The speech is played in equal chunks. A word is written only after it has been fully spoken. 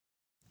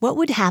What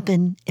would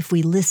happen if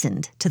we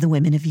listened to the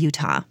women of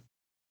Utah?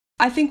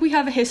 I think we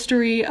have a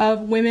history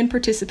of women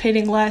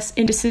participating less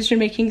in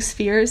decision-making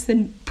spheres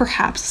than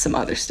perhaps some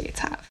other states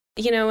have.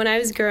 You know, when I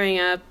was growing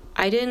up,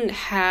 I didn't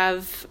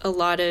have a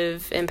lot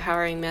of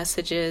empowering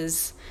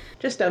messages.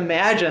 Just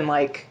imagine,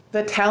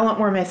 the talent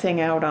we're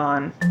missing out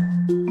on.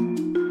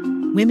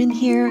 Women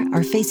here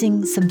are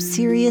facing some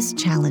serious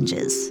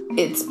challenges.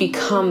 It's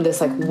become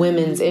this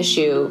women's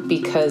issue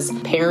because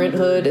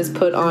parenthood is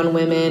put on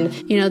women.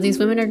 You know, these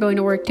women are going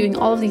to work doing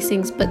all of these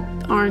things but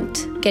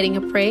aren't getting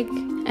a break.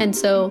 And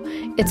so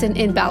it's an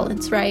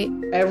imbalance, right?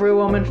 Every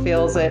woman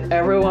feels it.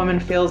 Every woman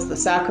feels the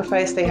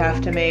sacrifice they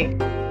have to make.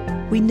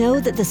 We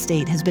know that the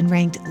state has been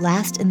ranked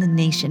last in the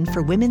nation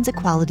for women's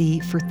equality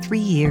for 3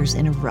 years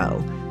in a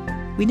row.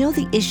 We know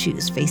the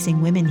issues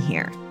facing women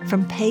here,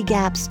 from pay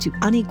gaps to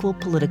unequal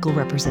political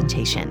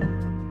representation.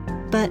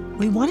 But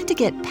we wanted to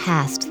get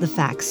past the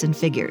facts and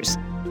figures.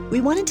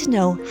 We wanted to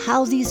know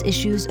how these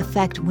issues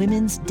affect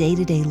women's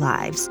day-to-day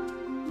lives.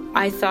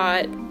 I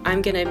thought,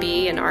 I'm going to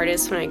be an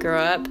artist when I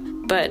grow up,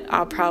 but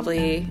I'll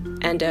probably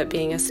end up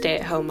being a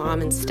stay-at-home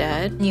mom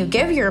instead. You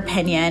give your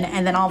opinion,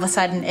 and then all of a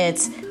sudden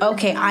it's,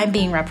 okay, I'm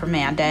being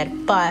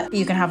reprimanded, but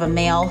you can have a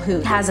male who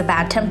has a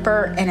bad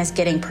temper and is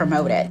getting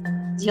promoted.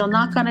 You'll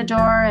knock on a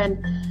door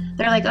and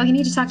they're like, oh, you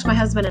need to talk to my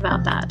husband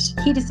about that.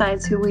 He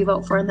decides who we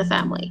vote for in the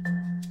family.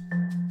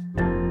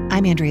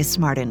 I'm Andrea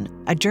Smartin,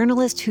 a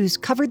journalist who's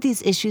covered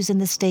these issues in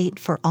the state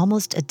for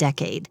almost a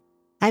decade.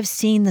 I've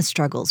seen the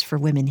struggles for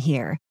women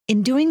here.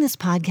 In doing this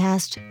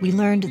podcast, we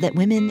learned that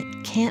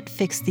women can't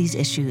fix these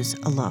issues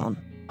alone.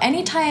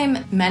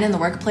 Anytime men in the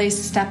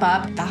workplace step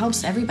up, that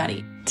helps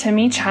everybody. To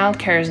me,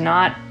 childcare is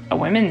not a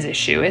women's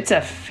issue. It's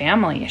a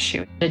family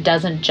issue. It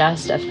doesn't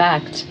just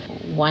affect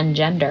one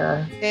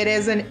gender. It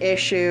is an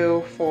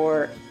issue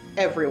for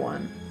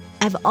everyone.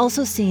 I've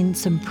also seen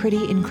some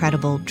pretty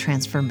incredible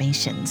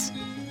transformations.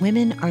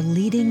 Women are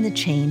leading the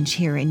change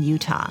here in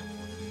Utah,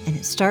 and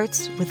it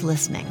starts with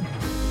listening.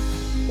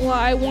 Well,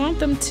 I want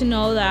them to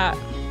know that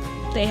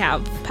they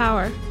have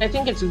power. I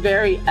think it's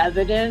very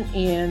evident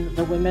in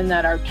the women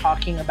that are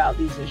talking about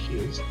these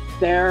issues.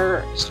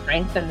 Their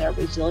strength and their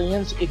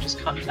resilience, it just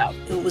comes out.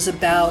 It was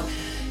about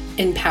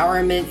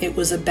empowerment. It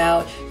was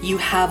about you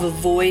have a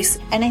voice.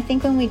 And I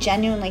think when we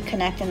genuinely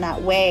connect in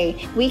that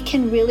way, we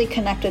can really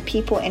connect with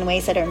people in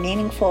ways that are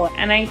meaningful.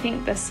 And I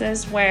think this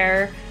is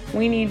where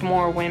we need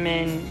more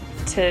women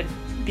to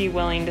be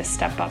willing to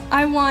step up.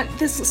 I want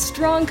this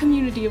strong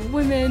community of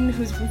women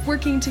who's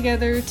working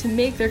together to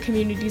make their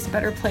communities a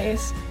better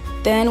place.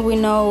 Then we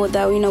know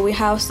that we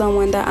have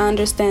someone that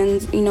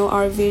understands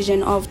our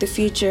vision of the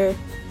future.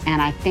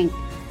 And I think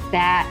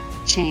that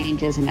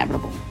change is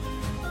inevitable.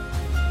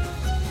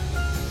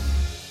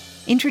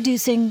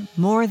 Introducing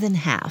More Than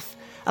Half,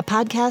 a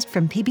podcast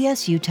from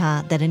PBS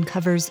Utah that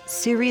uncovers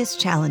serious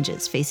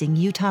challenges facing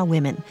Utah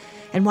women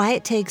and why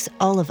it takes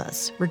all of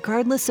us,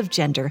 regardless of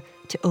gender,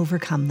 to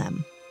overcome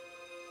them.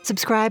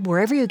 Subscribe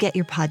wherever you get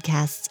your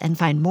podcasts and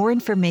find more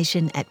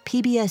information at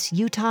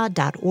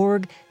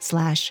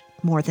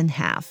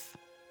pbsutah.org/morethanhalf.